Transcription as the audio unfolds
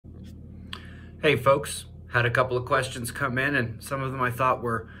Hey folks, had a couple of questions come in and some of them I thought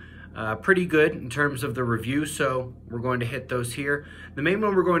were pretty good in terms of the review, so we're going to hit those here. The main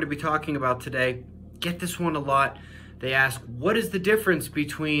one we're going to be talking about today, get this one a lot. They ask, what is the difference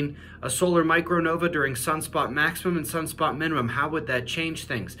between a solar micronova during sunspot maximum and sunspot minimum? How would that change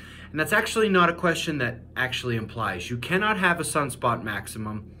things? And that's actually not a question that actually implies. You cannot have a sunspot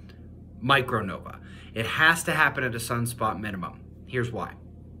maximum micronova. It has to happen at a sunspot minimum. Here's why.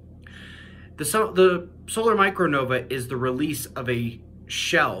 The solar micronova is the release of a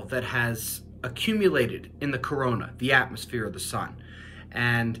shell that has accumulated in the corona, the atmosphere of the sun.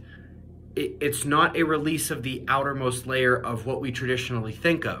 And it's not a release of the outermost layer of what we traditionally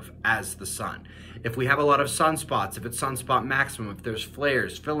think of as the sun. If we have a lot of sunspots, if it's sunspot maximum, if there's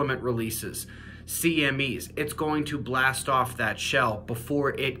flares, filament releases, CMEs, it's going to blast off that shell before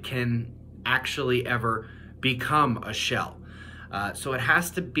it can actually ever become a shell. So it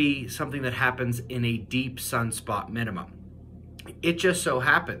has to be something that happens in a deep sunspot minimum. It just so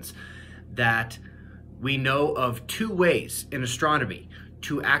happens that we know of two ways in astronomy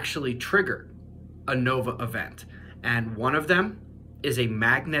to actually trigger a nova event. And one of them is a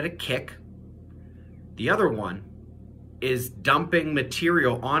magnetic kick. The other one is dumping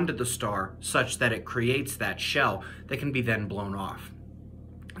material onto the star such that it creates that shell that can be then blown off.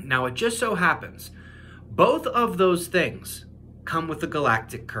 Now it just so happens, both of those things come with the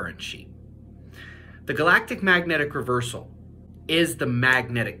galactic current sheet. The galactic magnetic reversal is the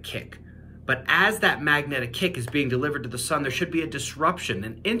magnetic kick. But as that magnetic kick is being delivered to the sun, there should be a disruption,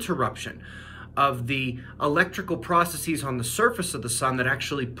 an interruption of the electrical processes on the surface of the sun that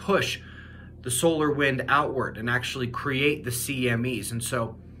actually push the solar wind outward and actually create the CMEs. And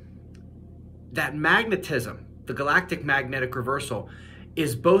so that magnetism, the galactic magnetic reversal,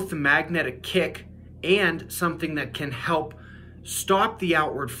 is both the magnetic kick and something that can help stop the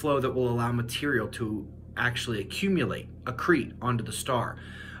outward flow that will allow material to actually accrete onto the star.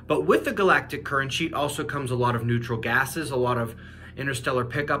 But with the galactic current sheet also comes a lot of neutral gases, a lot of interstellar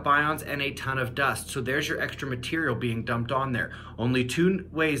pickup ions, and a ton of dust. So there's your extra material being dumped on there. Only two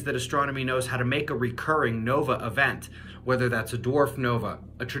ways that astronomy knows how to make a recurring nova event, whether that's a dwarf nova,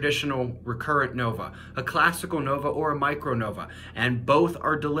 a traditional recurrent nova, a classical nova, or a micronova, and both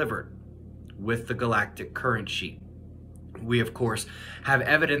are delivered with the galactic current sheet. We, of course, have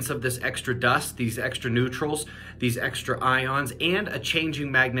evidence of this extra dust, these extra neutrals, these extra ions, and a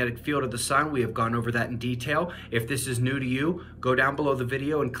changing magnetic field of the sun. We have gone over that in detail. If this is new to you, go down below the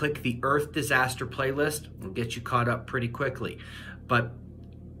video and click the Earth Disaster playlist. It'll get you caught up pretty quickly. But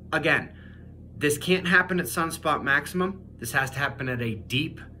again, this can't happen at sunspot maximum. This has to happen at a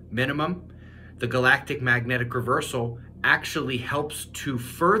deep minimum. The galactic magnetic reversal actually helps to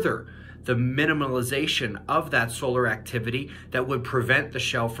further the minimalization of that solar activity that would prevent the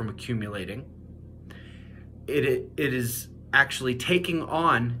shell from accumulating. It is actually taking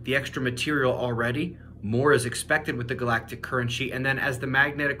on the extra material already. More is expected with the galactic current sheet. And then as the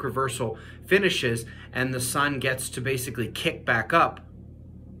magnetic reversal finishes and the sun gets to basically kick back up,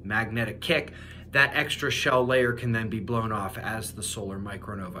 magnetic kick, that extra shell layer can then be blown off as the solar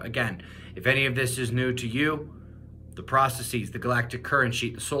micronova. Again, if any of this is new to you, the processes, the galactic current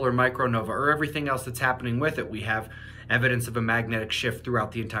sheet, the solar micronova, or everything else that's happening with it, we have evidence of a magnetic shift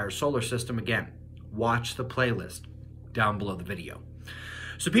throughout the entire solar system. Again, watch the playlist down below the video.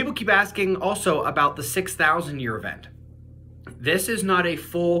 So people keep asking also about the 6,000 year event. This is not a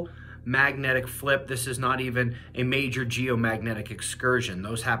full magnetic flip. This is not even a major geomagnetic excursion.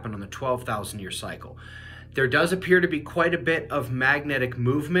 Those happen on the 12,000 year cycle. There does appear to be quite a bit of magnetic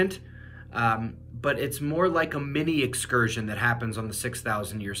movement, but it's more like a mini excursion that happens on the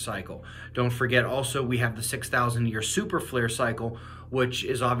 6,000 year cycle. Don't forget also we have the 6,000 year super flare cycle, which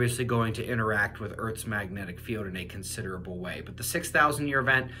is obviously going to interact with Earth's magnetic field in a considerable way. But the 6,000 year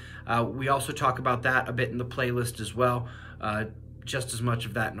event, we also talk about that a bit in the playlist as well. Just as much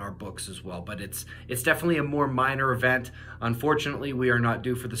of that in our books as well. But it's definitely a more minor event. Unfortunately, we are not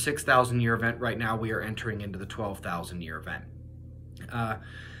due for the 6,000 year event right now. We are entering into the 12,000 year event.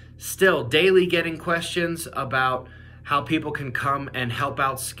 Still, daily getting questions about how people can come and help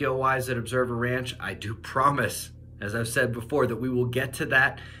out skill-wise at Observer Ranch. I do promise, as I've said before, that we will get to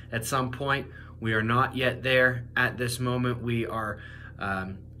that at some point. We are not yet there at this moment. We are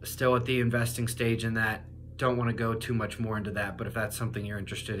still at the investing stage in that. Don't want to go too much more into that, but if that's something you're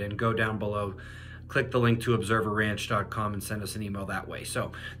interested in, go down below, click the link to observerranch.com and send us an email that way.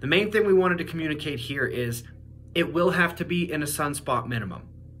 So the main thing we wanted to communicate here is it will have to be in a sunspot minimum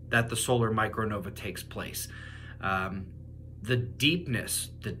that the solar micronova takes place. The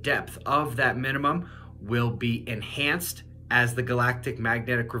deepness, the depth of that minimum will be enhanced as the galactic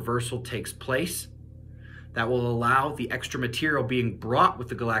magnetic reversal takes place. That will allow the extra material being brought with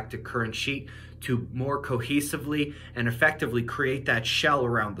the galactic current sheet to more cohesively and effectively create that shell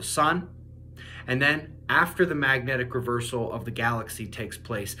around the sun. And then after the magnetic reversal of the galaxy takes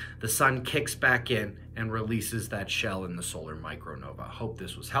place, the sun kicks back in and releases that shell in the solar micronova. I hope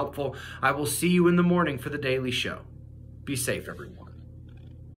this was helpful. I will see you in the morning for the daily show. Be safe, everyone.